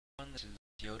This is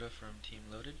Yoda from Team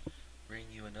Loaded,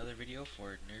 bringing you another video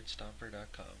for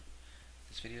nerdstomper.com.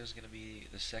 This video is going to be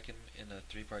the second in a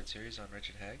three-part series on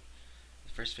Wretched Hag.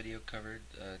 The first video covered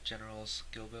general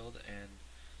skill build and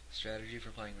strategy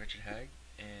for playing Wretched Hag,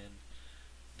 and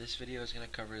this video is going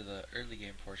to cover the early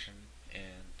game portion,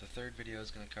 and the third video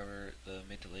is going to cover the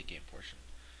mid to late game portion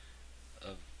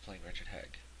of playing Wretched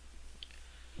Hag.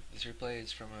 This replay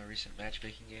is from a recent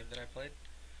matchmaking game that I played.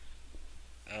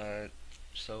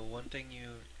 So one thing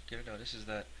you're going to notice is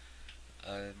that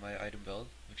my item build,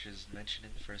 which is mentioned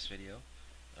in the first video,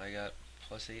 I got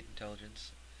 +8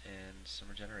 intelligence and some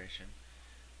regeneration,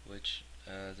 which,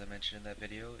 as I mentioned in that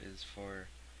video, is for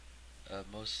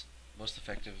most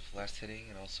effective last hitting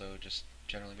and also just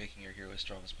generally making your hero as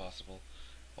strong as possible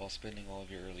while spending all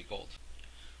of your early gold.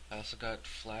 I also got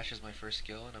Flash as my first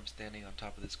skill, and I'm standing on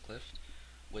top of this cliff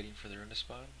waiting for the rune to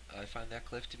spawn. I find that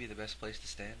cliff to be the best place to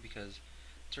stand because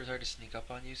it's really hard to sneak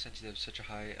up on you since you have such a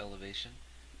high elevation,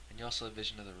 and you also have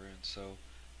vision of the rune, so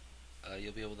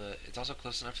you'll be able to. It's also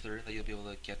close enough to the rune that you'll be able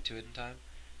to get to it in time,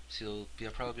 so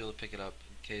you'll probably be able to pick it up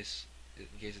in case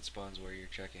it spawns where you're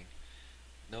checking.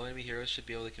 No enemy heroes should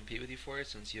be able to compete with you for it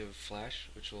since you have Flash,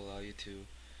 which will allow you to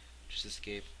just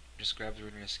grab the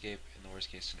rune and escape in the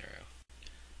worst case scenario.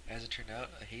 As it turned out,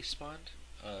 a haste spawned.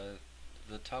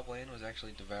 The top lane was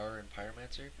actually Devourer and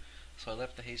Pyromancer, so I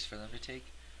left the haste for them to take.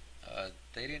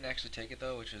 They didn't actually take it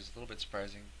though, which is a little bit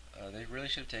surprising. They really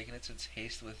should have taken it since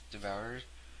haste with Devourer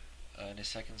and his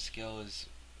second skill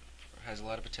has a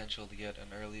lot of potential to get an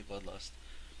early Bloodlust,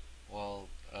 while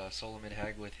solo mid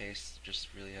Hag with haste just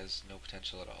really has no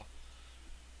potential at all.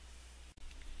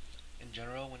 In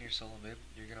general, when you're solo mid,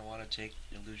 you're going to want to take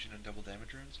illusion and double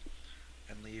damage runes,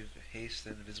 and leave haste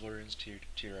and invisible runes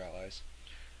to your allies.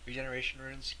 Regeneration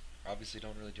runes obviously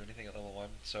don't really do anything at level 1,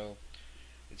 so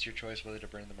it's your choice whether to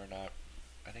burn them or not.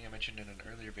 I think I mentioned in an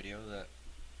earlier video that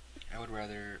I would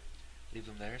rather leave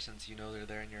them there since you know they're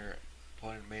there and your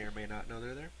opponent may or may not know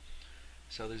they're there.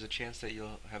 So there's a chance that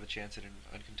you'll have a chance at an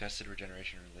uncontested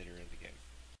regeneration rune later in the game.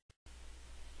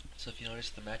 So if you notice,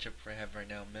 the matchup I have right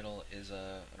now middle is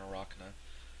an Arachna.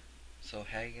 So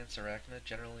Hag against Arachna,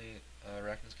 generally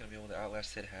Arachna's going to be able to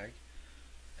outlast hit Hag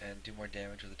and do more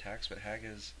damage with attacks, but Hag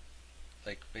is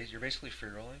you're basically free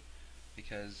rolling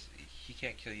because he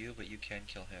can't kill you, but you can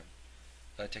kill him.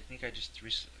 A technique I just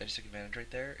took advantage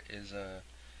right there is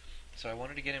so I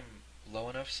wanted to get him low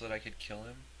enough so that I could kill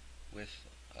him with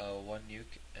one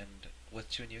nuke and with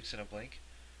 2 nukes and a blink,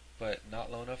 but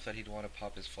not low enough that he'd want to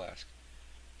pop his flask.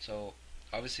 So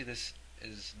obviously this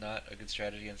is not a good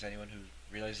strategy against anyone who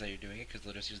realizes that you're doing it because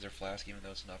they'll just use their flask even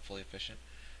though it's not fully efficient.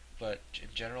 But in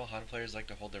general, HON players like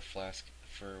to hold their flask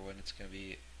for when it's going to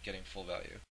be getting full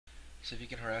value. So if you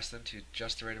can harass them to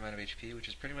just the right amount of HP, which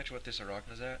is pretty much what this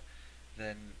Arachna's at,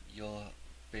 then you'll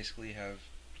basically have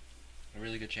a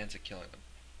really good chance at killing them.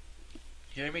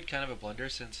 Here I made kind of a blunder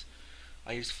since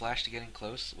I used Flash to get in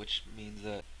close, which means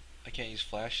that I can't use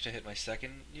Flash to hit my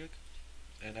second nuke,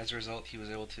 and as a result he was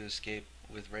able to escape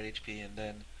with red HP and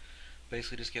then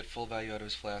basically just get full value out of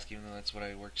his flask, even though that's what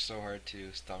I worked so hard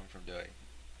to stop him from doing.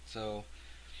 So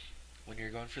when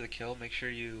you're going for the kill, make sure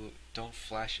you don't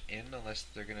flash in unless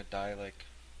they're going to die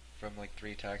from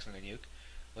 3 attacks and a nuke.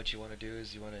 What you want to do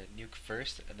is you want to nuke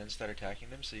first and then start attacking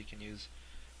them so you can use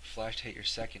Flash to hit your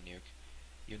second nuke,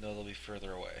 even though they'll be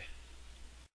further away.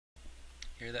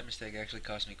 Here that mistake actually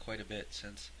cost me quite a bit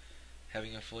since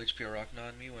having a full HP Arachna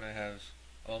on me when I have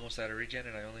almost out of regen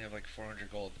and I only have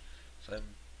 400 gold, so I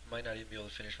might not even be able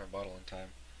to finish my bottle in time.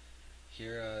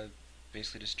 Here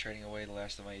basically just trading away the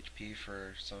last of my HP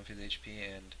for some of his HP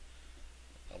and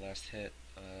a last hit.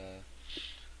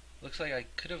 Looks like I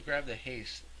could have grabbed the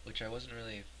haste, which I wasn't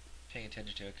really paying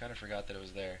attention to. I kind of forgot that it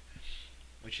was there,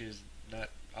 which is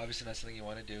obviously not something you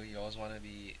want to do. You always want to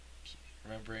be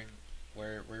remembering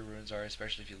where runes are,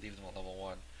 especially if you leave them at level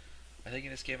 1. I think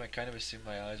in this game I kind of assumed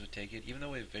my allies would take it, even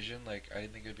though with vision, I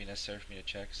didn't think it would be necessary for me to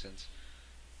check since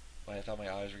I thought my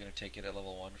allies were going to take it at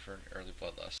level 1 for an early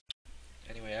Bloodlust.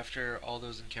 Anyway, after all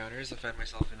those encounters, I found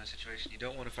myself in a situation you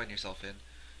don't want to find yourself in.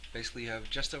 Basically, you have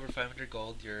just over 500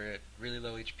 gold, you're at really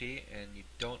low HP, and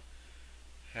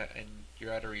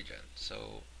you're out of regen.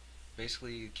 So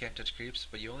basically, you can't touch creeps,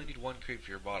 but you only need 1 creep for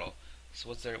your bottle. So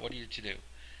what are you to do?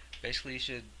 Basically, you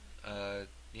should. The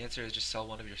answer is just sell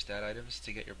one of your stat items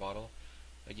to get your bottle.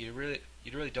 You really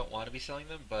don't want to be selling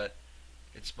them, but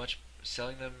it's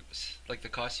selling them the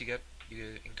cost you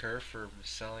incur for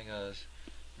selling a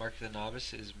Mark the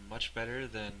Novice is much better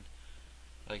than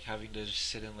having to just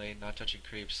sit in lane not touching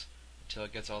creeps until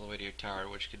it gets all the way to your tower,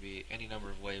 which could be any number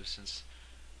of waves since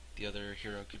the other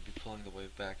hero could be pulling the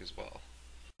wave back as well.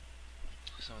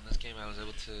 So in this game I was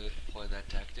able to employ that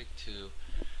tactic to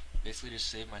basically just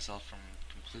save myself from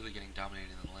completely getting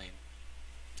dominated in the lane.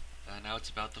 Now it's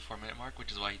about the 4-minute mark,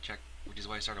 which is why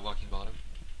I started walking bottom.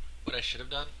 What I should have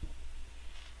done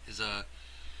is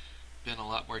been a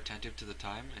lot more attentive to the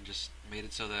time and just made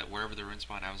it so that wherever the rune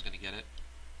spawned, I was going to get it.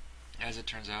 As it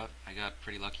turns out, I got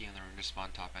pretty lucky and the rune just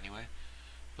spawned top anyway.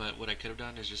 But what I could have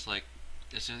done is just like,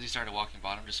 as soon as he started walking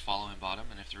bottom, just follow him bottom,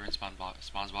 and if the rune spawns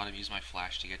bottom, use my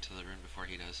flash to get to the rune before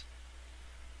he does.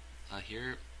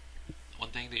 Here, one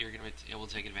thing that you're going to be able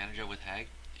to take advantage of with Hag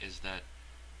is that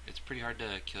it's pretty hard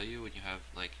to kill you when you have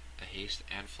like a haste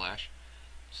and flash.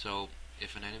 So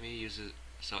if an enemy uses,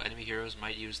 enemy heroes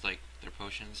might use like their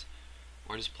potions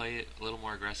or just play a little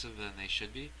more aggressive than they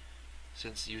should be,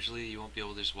 since usually you won't be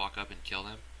able to just walk up and kill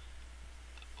them,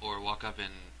 or walk up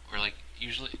and, or like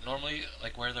normally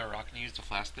like where they're rocking to use the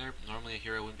flask there, normally a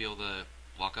hero wouldn't be able to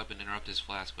walk up and interrupt his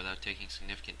flask without taking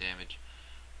significant damage.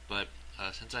 But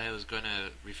since I was going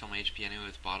to refill my HP anyway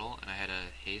with bottle, and I had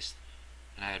a haste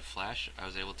and I had flash, I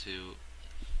was able to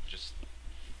just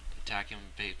attack him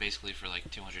basically for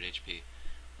like 200 HP,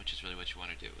 which is really what you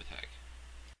want to do with Hag.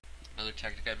 Another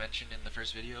tactic I mentioned in the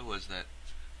first video was that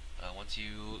once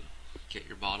you get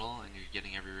your bottle and you're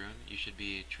getting every rune, you should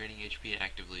be trading HP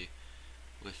actively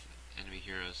with enemy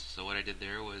heroes. So what I did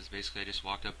there was basically I just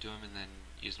walked up to him and then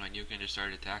used my nuke and just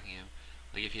started attacking him.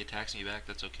 Like if he attacks me back,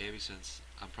 that's okay, since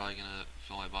I'm probably gonna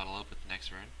fill my bottle up with the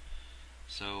next rune.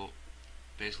 So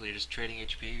basically you're just trading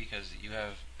HP because you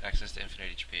have access to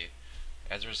infinite HP.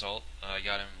 As a result, I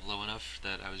got him low enough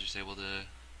that I was just able to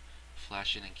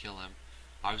flash in and kill him.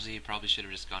 Obviously he probably should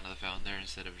have just gone to the fountain there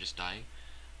instead of just dying,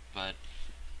 but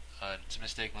it's a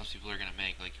mistake most people are gonna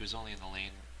make. Like he was only in the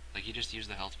lane, like he just used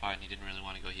the health pot and he didn't really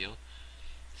want to go heal.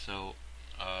 So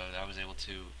I was able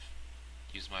to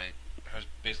I was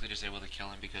basically just able to kill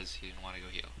him because he didn't want to go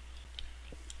heal.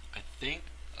 I think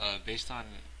based on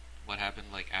what happened,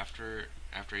 like after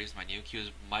I used my nuke,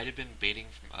 he might have been baiting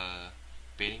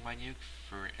my nuke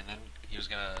and then he was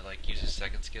gonna like use his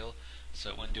second skill,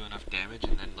 so it wouldn't do enough damage,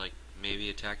 and then like maybe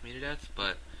attack me to death.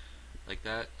 But like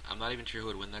that, I'm not even sure who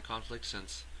would win that conflict,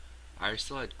 since I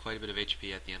still had quite a bit of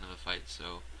HP at the end of the fight.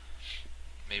 So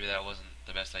maybe that wasn't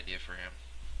the best idea for him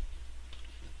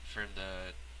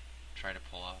to try to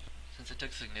pull off. Since it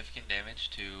took significant damage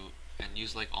and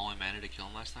used like all my mana to kill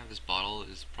him last time, this bottle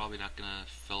is probably not gonna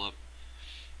fill up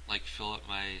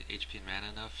my HP and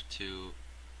mana enough to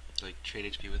like trade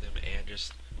HP with him and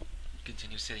just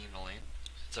continue sitting in the lane.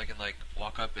 So I can like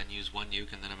walk up and use one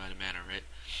nuke and then I'm out of mana, right?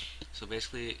 So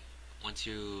basically,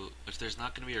 if there's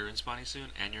not gonna be a rune spawning soon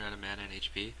and you're out of mana and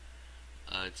HP,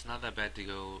 it's not that bad to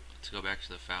go back to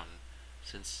the fountain,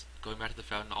 since going back to the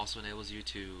fountain also enables you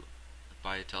to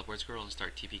buy a teleport scroll and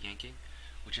start TP ganking,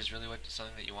 which is really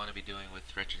something that you want to be doing with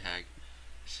Wretched Hag,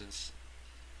 since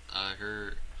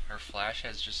her flash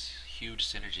has just huge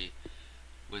synergy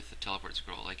with the teleport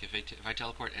scroll. Like if I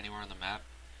teleport anywhere on the map,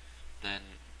 then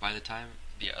by the time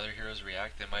the other heroes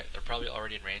react, they're probably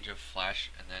already in range of flash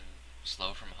and then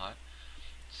slow from HON.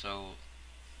 So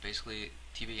basically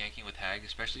TP ganking with Hag,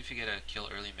 especially if you get a kill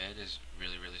early mid, is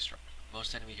really, really strong.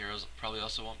 Most enemy heroes probably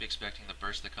also won't be expecting the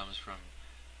burst that comes from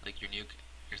like your nuke,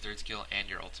 your third skill, and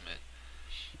your ultimate.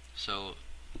 So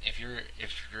if your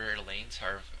lanes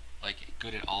are like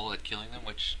good at all at killing them,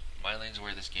 which my lanes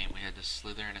were this game, we had the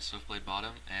Slither and a Swiftblade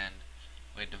bottom, and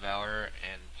we had Devourer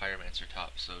and Pyromancer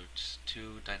top. So just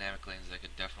two dynamic lanes that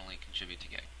could definitely contribute to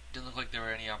gank. Didn't look like there were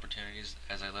any opportunities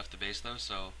as I left the base though,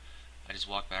 so I just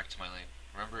walked back to my lane.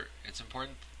 Remember, it's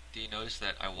important that you notice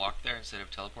that I walked there instead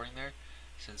of teleporting there,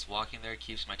 since walking there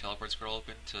keeps my teleport scroll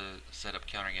open to set up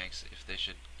counter ganks if they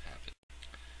should happen.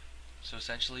 So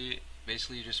essentially,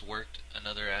 basically you just worked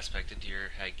another aspect into your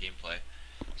Hag gameplay.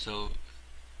 So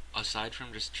aside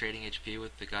from just trading HP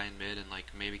with the guy in mid and like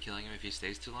maybe killing him if he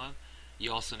stays too long,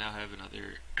 you also now have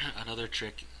another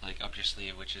trick like up your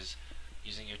sleeve, which is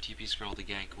using your TP scroll to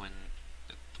gank when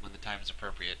the time is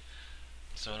appropriate.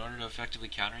 So in order to effectively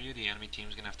counter you, the enemy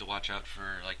team's gonna have to watch out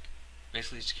for like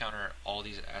basically just counter all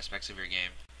these aspects of your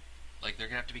game. Like they're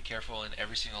gonna have to be careful in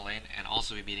every single lane and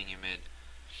also be beating you mid.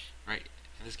 Right?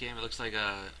 In this game, it looks like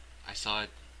I saw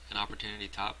an opportunity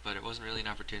top, but it wasn't really an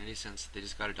opportunity since they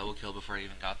just got a double kill before I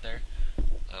even got there.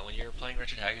 When you're playing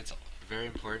Wretched Hag, it's very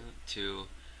important to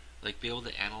like be able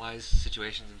to analyze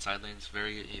situations in side lanes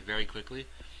very, very quickly,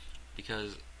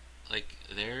 because like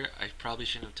there, I probably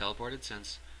shouldn't have teleported,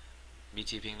 since me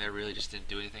TPing there really just didn't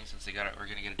do anything, since we're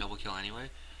gonna get a double kill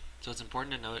anyway. So it's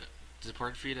important to note. It's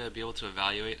important for you to be able to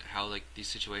evaluate how like these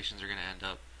situations are gonna end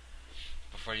up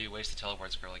before you waste a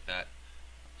teleport scroll like that.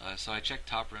 So I checked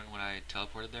top rune when I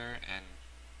teleported there, and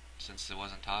since it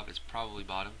wasn't top, it's probably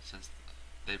bottom since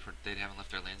they haven't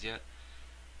left their lanes yet.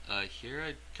 Here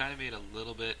I kind of made a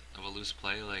little bit of a loose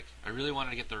play. Like I really wanted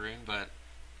to get the rune, but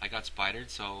I got spidered,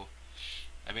 so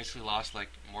I basically lost like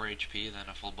more HP than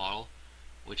a full bottle,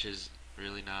 which is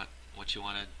really not what you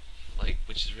want to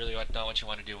which is really not what you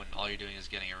want to do when all you're doing is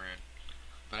getting a rune.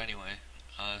 But anyway,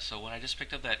 so when I just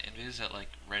picked up that invis at like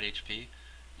red HP,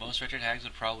 most Richard Hags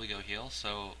would probably go heal,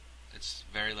 so it's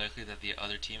very likely that the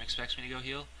other team expects me to go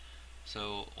heal.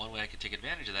 So one way I could take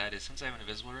advantage of that is since I have an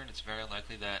invisible rune, it's very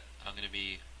unlikely that I'm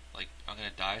gonna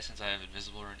die since I have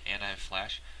invisible rune and I have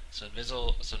flash. So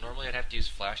normally I'd have to use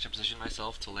flash to position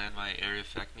myself to land my area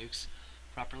effect nukes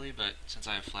properly, but since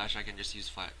I have flash, I can just use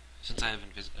flash. Since I have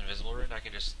invisible rune, I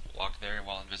can just walk there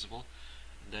while invisible,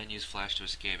 and then use flash to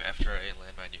escape after I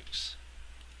land my nukes.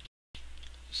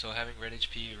 So having red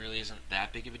HP really isn't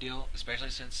that big of a deal, especially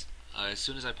since as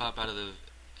soon as I pop out of the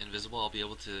invisible, I'll be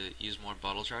able to use more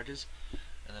bottle charges,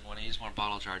 and then when I use more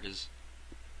bottle charges,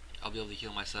 I'll be able to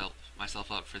heal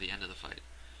myself up for the end of the fight.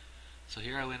 So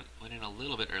here I went in a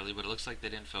little bit early, but it looks like they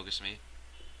didn't focus me,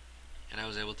 and I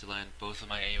was able to land both of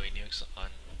my AoE nukes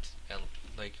on,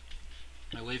 like,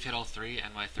 my wave hit all 3,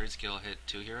 and my third skill hit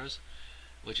 2 heroes,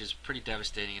 which is pretty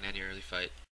devastating in any early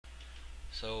fight.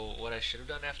 So what I should have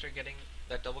done after getting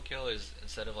that double kill is,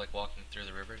 instead of like walking through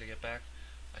the river to get back,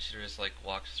 I should have just like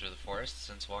walked through the forest,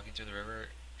 since walking through the river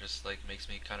just like makes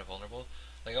me kind of vulnerable.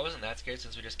 Like I wasn't that scared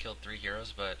since we just killed 3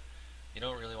 heroes, but you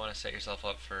don't really want to set yourself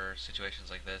up for situations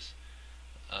like this.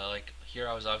 Like here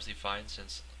I was obviously fine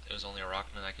since it was only a rock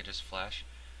and I could just flash,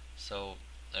 so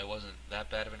it wasn't that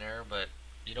bad of an error. But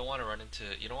you don't want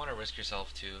to risk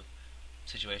yourself to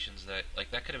situations that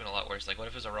that could have been a lot worse. Like what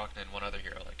if it was a rock and one other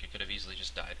hero? Like it could have easily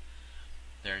just died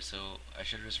there. So I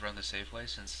should have just run the safe way,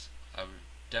 since I'm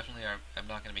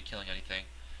not going to be killing anything,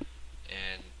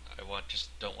 and I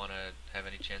don't want to have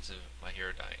any chance of my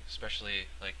hero dying, especially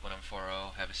like when I'm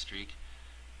 4-0, have a streak,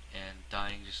 and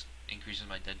dying just increases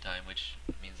my dead time, which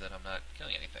means that I'm not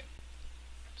killing anything.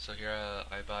 So here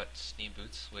I bought Steam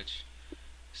Boots, which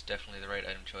is definitely the right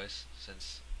item choice,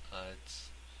 since it's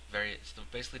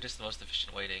basically just the most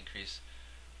efficient way to increase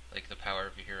like the power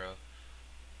of your hero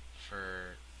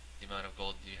for the amount of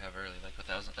gold you have early. Like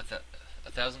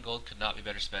 1,000 gold could not be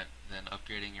better spent than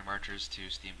upgrading your marchers to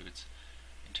Steam Boots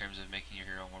in terms of making your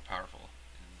hero more powerful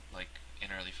in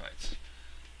early fights.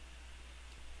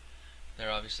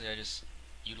 There obviously I just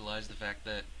utilized the fact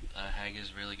that Hag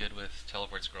is really good with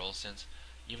teleport scrolls, since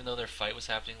even though their fight was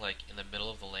happening like in the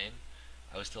middle of the lane,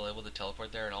 I was still able to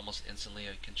teleport there and almost instantly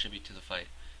contribute to the fight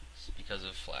because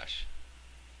of flash.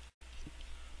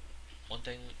 One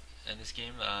thing in this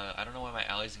game, I don't know why my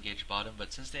allies engage bottom,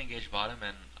 but since they engage bottom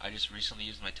and I just recently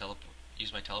used my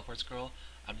teleport scroll,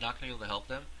 I'm not going to be able to help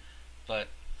them. But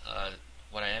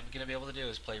what I am going to be able to do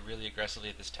is play really aggressively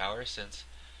at this tower, since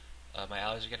my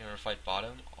allies are getting ready to fight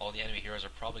bottom. All the enemy heroes are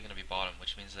probably going to be bottom,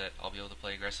 which means that I'll be able to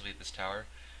play aggressively at this tower.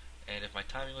 And if my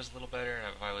timing was a little better,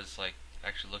 and if I was like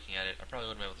actually looking at it, I probably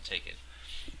would have been able to take it,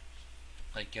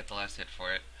 like get the last hit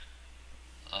for it.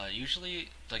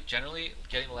 Generally,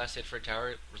 getting the last hit for a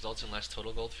tower results in less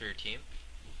total gold for your team.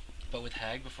 But with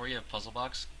Hag, before you have Puzzle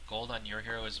Box, gold on your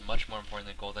hero is much more important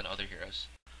than gold on other heroes.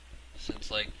 Since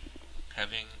the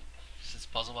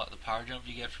power jump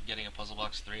you get from getting a Puzzle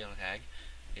Box 3 on Hag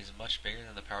is much bigger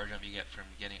than the power jump you get from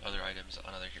getting other items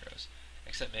on other heroes.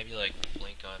 Except maybe like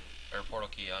Blink on, or Portal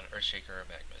Key on Earthshaker or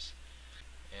Magnus.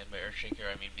 And by Earthshaker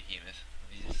I mean Behemoth.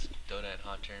 These Dota and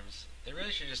HON terms, they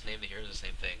really should just name the heroes the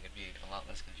same thing. It'd be a lot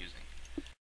less confusing.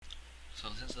 So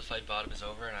since the fight bottom is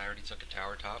over and I already took a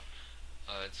tower top,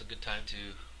 it's a good time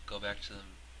to go back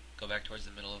towards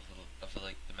the middle of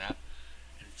the map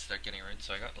and start getting runes.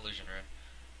 So I got Illusion Rune.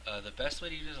 The best way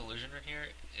to use Illusion Rune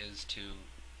here is to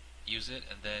use it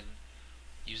and then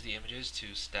use the images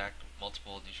to stack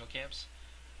multiple neutral camps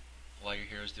while your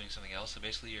hero is doing something else. So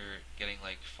basically you're getting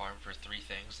like farm for 3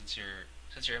 things. Since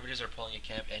your images are pulling a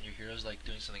camp and your hero's like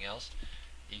doing something else,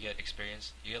 you get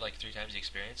experience. You get like 3 times the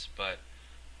experience. But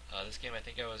this game, I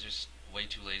think I was just way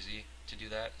too lazy to do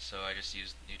that, so I just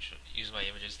used my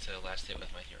images to last hit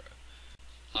with my hero.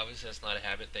 Obviously, that's not a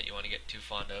habit that you want to get too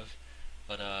fond of,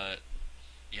 but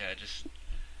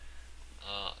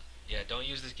don't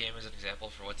use this game as an example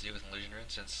for what to do with illusion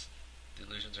runes, since the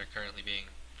illusions are currently being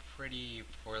pretty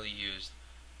poorly used,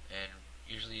 and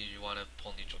usually you want to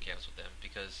pull neutral camps with them,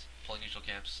 because pulling neutral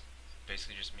camps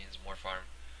basically just means more farm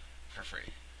for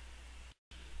free.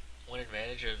 One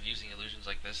advantage of using illusions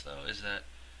like this, though, is that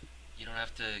you don't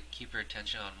have to keep your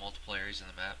attention on multiple areas in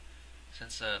the map.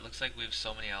 Since it looks like we have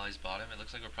so many allies bottom, it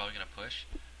looks like we're probably going to push,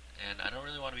 and I don't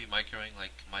really want to be microing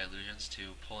like my illusions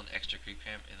to pull an extra creep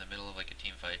camp in the middle of like a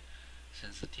team fight,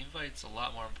 since the team fight's a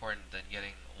lot more important than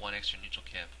getting one extra neutral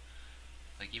camp.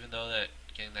 Like even though that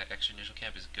getting that extra neutral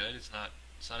camp is good, it's not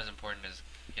as important as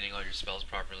getting all your spells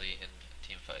properly in a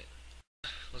team fight.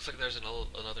 Looks like there's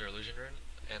another illusion rune,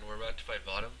 and we're about to fight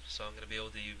bottom, so I'm gonna be able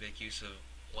to make use of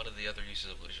one of the other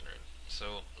uses of illusion rune.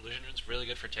 So illusion rune's really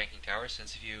good for tanking towers,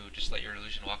 since if you just let your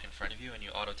illusion walk in front of you and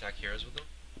you auto attack heroes with them,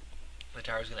 the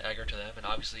tower's gonna aggro to them, and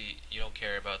obviously you don't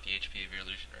care about the HP of your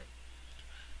illusion rune.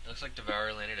 It looks like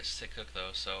Devourer landed a sick hook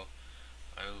though, so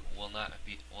I will not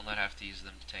have to use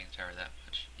them to tank the tower that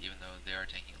much, even though they are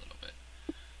tanking a little bit.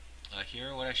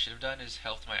 Here, what I should have done is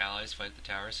helped my allies fight the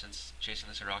tower, since chasing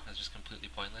this Arachna is just completely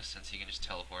pointless, since he can just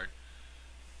teleport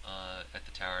at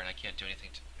the tower, and I can't do anything.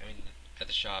 At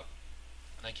the shop,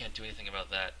 and I can't do anything about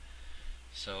that.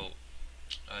 So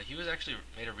he was actually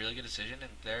made a really good decision in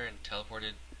there and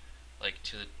teleported like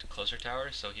to the closer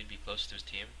tower, so he'd be close to his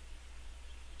team.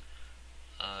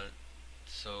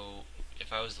 So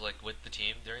if I was like with the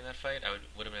team during that fight, I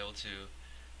would have been able to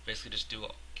basically just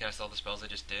cast all the spells I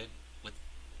just did with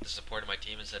the support of my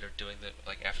team instead of doing the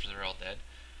like after they're all dead.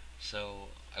 So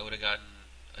I would have gotten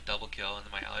a double kill, and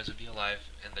then my allies would be alive,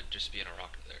 and there'd just be an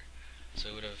Arachna there. So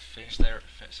we would have finished there.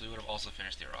 So we would have also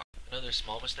finished the Arachna. Another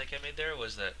small mistake I made there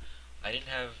was that I didn't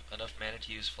have enough mana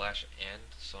to use Flash and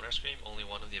Sonar Scream, only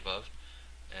one of the above.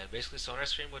 And basically, Sonar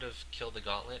Scream would have killed the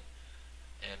Gauntlet,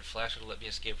 and Flash would have let me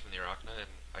escape from the Arachna,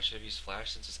 and I should have used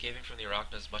Flash, since escaping from the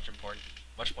Arachna is much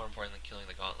more important than killing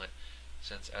the Gauntlet,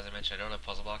 since, as I mentioned, I don't have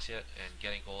Puzzle Box yet, and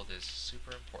getting gold is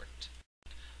super important.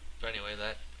 But anyway,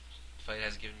 that fight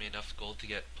has given me enough gold to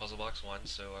get Puzzle Box 1,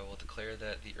 so I will declare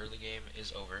that the early game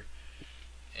is over,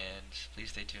 and please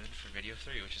stay tuned for video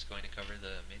 3, which is going to cover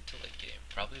the mid to late game,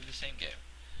 probably the same game.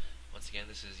 Once again,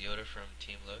 this is Yoda from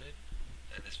Team Loaded,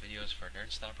 and this video is for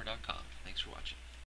nerdstomper.com. Thanks for watching.